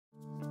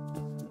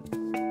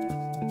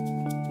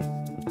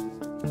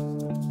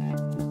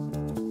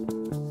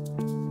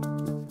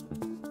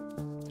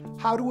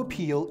How to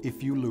appeal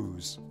if you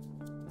lose.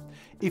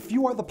 If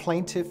you are the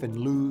plaintiff and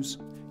lose,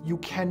 you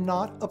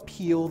cannot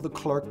appeal the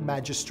clerk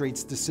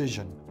magistrate's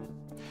decision.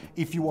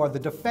 If you are the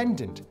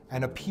defendant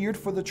and appeared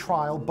for the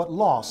trial but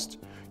lost,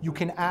 you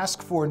can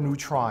ask for a new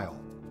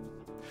trial.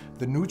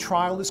 The new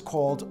trial is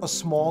called a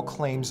small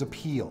claims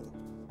appeal.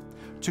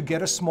 To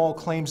get a small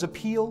claims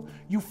appeal,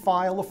 you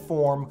file a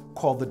form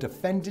called the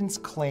Defendant's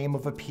Claim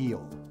of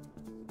Appeal.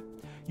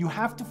 You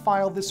have to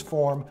file this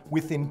form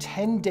within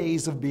 10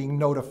 days of being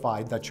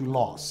notified that you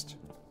lost.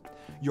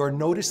 Your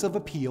notice of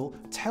appeal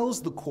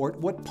tells the court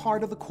what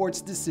part of the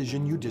court's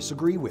decision you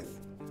disagree with.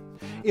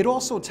 It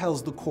also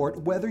tells the court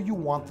whether you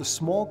want the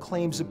small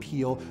claims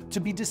appeal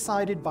to be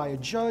decided by a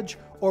judge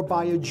or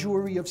by a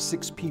jury of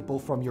 6 people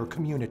from your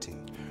community.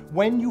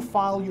 When you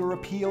file your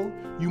appeal,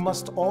 you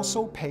must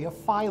also pay a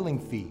filing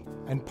fee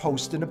and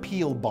post an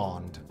appeal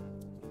bond.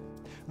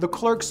 The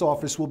clerk's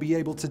office will be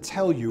able to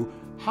tell you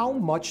how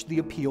much the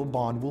appeal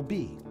bond will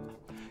be.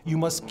 You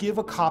must give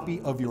a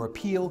copy of your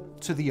appeal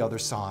to the other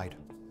side.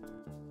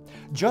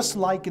 Just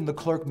like in the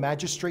clerk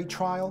magistrate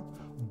trial,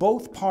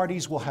 both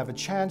parties will have a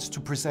chance to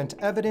present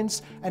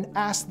evidence and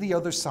ask the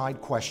other side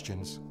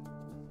questions.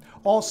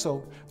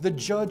 Also, the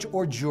judge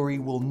or jury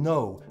will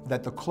know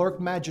that the clerk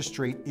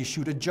magistrate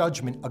issued a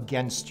judgment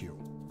against you.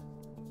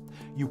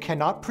 You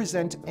cannot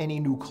present any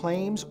new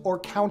claims or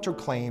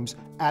counterclaims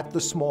at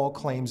the small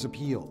claims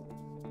appeal.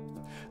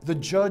 The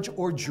judge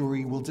or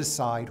jury will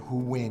decide who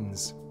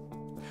wins.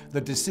 The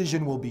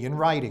decision will be in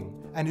writing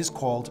and is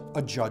called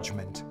a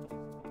judgment.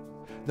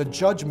 The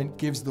judgment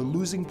gives the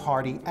losing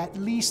party at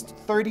least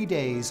 30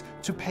 days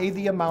to pay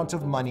the amount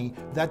of money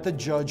that the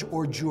judge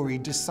or jury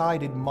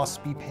decided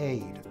must be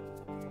paid.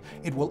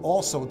 It will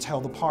also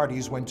tell the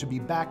parties when to be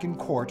back in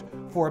court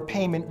for a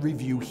payment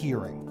review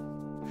hearing.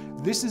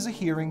 This is a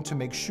hearing to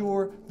make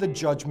sure the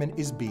judgment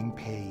is being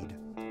paid.